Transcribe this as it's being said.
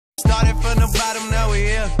from the bottom, now we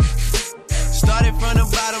here. Started from the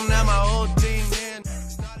bottom, now my whole team in.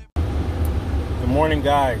 Good morning,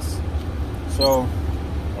 guys. So,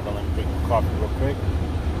 hold on, let me drink my coffee real quick.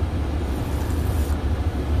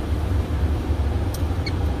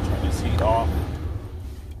 Turn this heat off.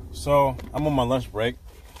 So, I'm on my lunch break.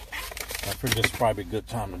 I figured this is probably a good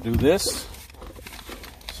time to do this.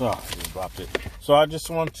 So, I just dropped it. So, I just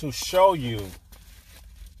want to show you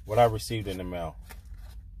what I received in the mail.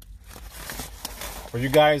 For you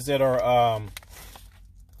guys that are on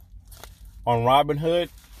Robinhood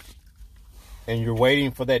and you're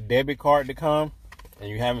waiting for that debit card to come and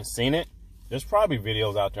you haven't seen it, there's probably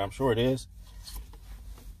videos out there. I'm sure it is.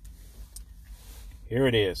 Here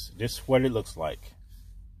it is. This is what it looks like.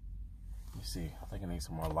 Let me see. I think I need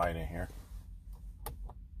some more light in here.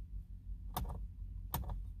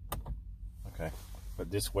 Okay. But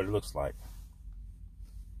this is what it looks like.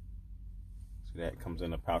 See that? It comes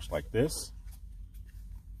in a pouch like this.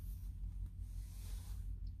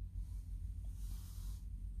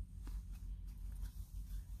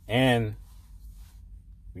 And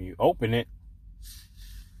when you open it,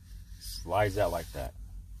 it slides out like that.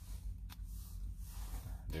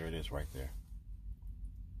 There it is right there.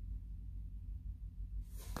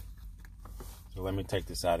 So let me take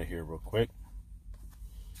this out of here real quick.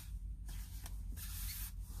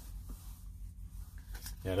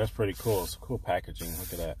 Yeah, that's pretty cool. It's cool packaging.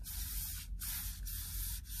 Look at that.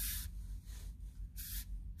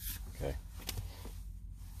 Okay.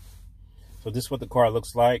 So this is what the card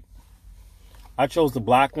looks like. I chose the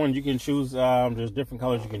black one. You can choose, there's different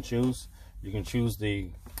colors you can choose. You can choose the,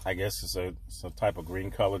 I guess it's a type of green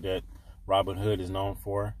color that Robinhood is known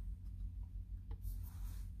for.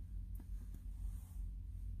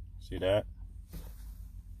 See that?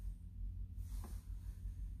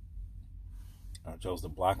 I chose the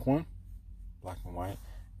black one, black and white.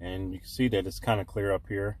 And you can see that it's kind of clear up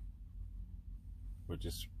here, which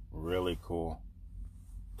is really cool.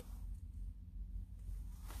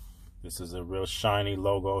 This is a real shiny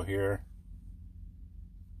logo here.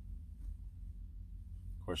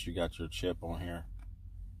 Of course, you got your chip on here.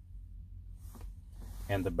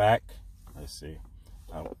 And the back, let's see.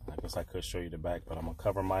 I guess I could show you the back, but I'm gonna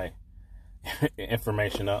cover my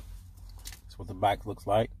information up. That's what the back looks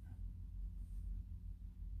like.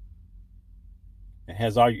 It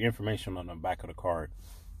has all your information on the back of the card.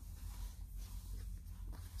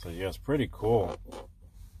 So yeah, it's pretty cool.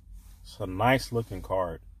 It's a nice looking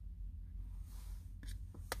card.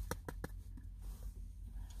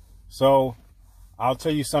 So I'll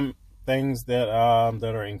tell you some things that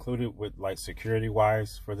that are included with, like, security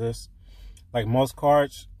wise for this. Like most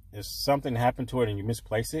cards, if something happened to it and you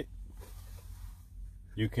misplace it,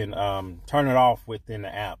 you can turn it off within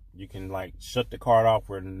the app. You can, like, shut the card off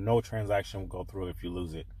where no transaction will go through if you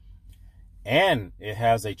lose it. And it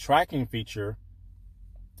has a tracking feature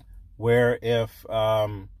where if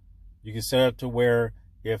you can set it up to where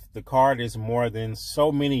if the card is more than so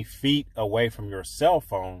many feet away from your cell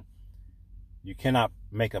phone, you cannot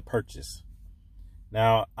make a purchase.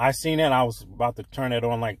 Now, I seen that. I was about to turn it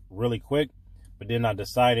on, like, really quick, but then I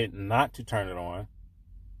decided not to turn it on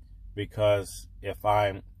because if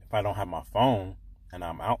I don't have my phone and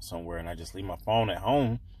I'm out somewhere and I just leave my phone at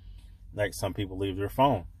home, like some people leave their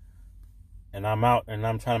phone, and I'm out and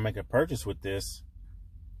I'm trying to make a purchase with this,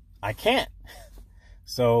 I can't.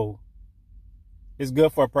 So it's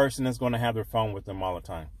good for a person that's going to have their phone with them all the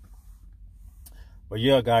time. But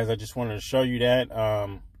yeah, guys, I just wanted to show you that.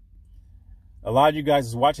 A lot of you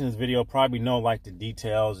guys watching this video probably know, like, the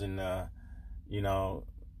details and, you know,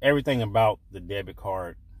 everything about the debit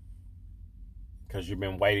card because you've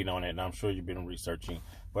been waiting on it, and I'm sure you've been researching.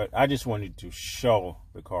 But I just wanted to show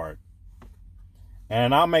the card.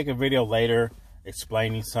 And I'll make a video later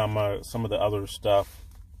explaining some of the other stuff,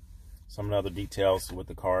 some of the other details with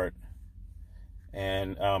the card.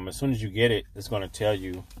 And as soon as you get it, it's going to tell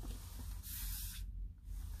you.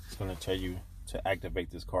 It's going to tell you to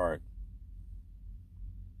activate this card,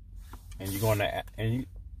 and you go in the and you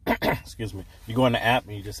excuse me, you go in the app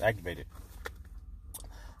and you just activate it.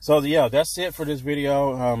 So yeah, that's it for this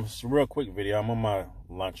video. It's a real quick video. I'm on my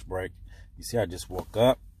lunch break. You see, I just woke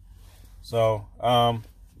up. So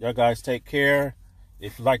y'all guys take care.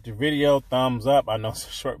 If you liked the video, thumbs up. I know it's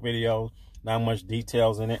a short video, not much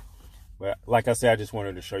details in it, but like I said, I just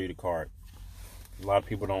wanted to show you the card. A lot of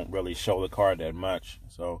people don't really show the card that much.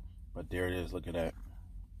 So, but there it is. Look at that.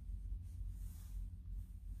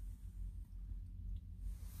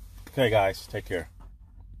 Okay, guys, take care.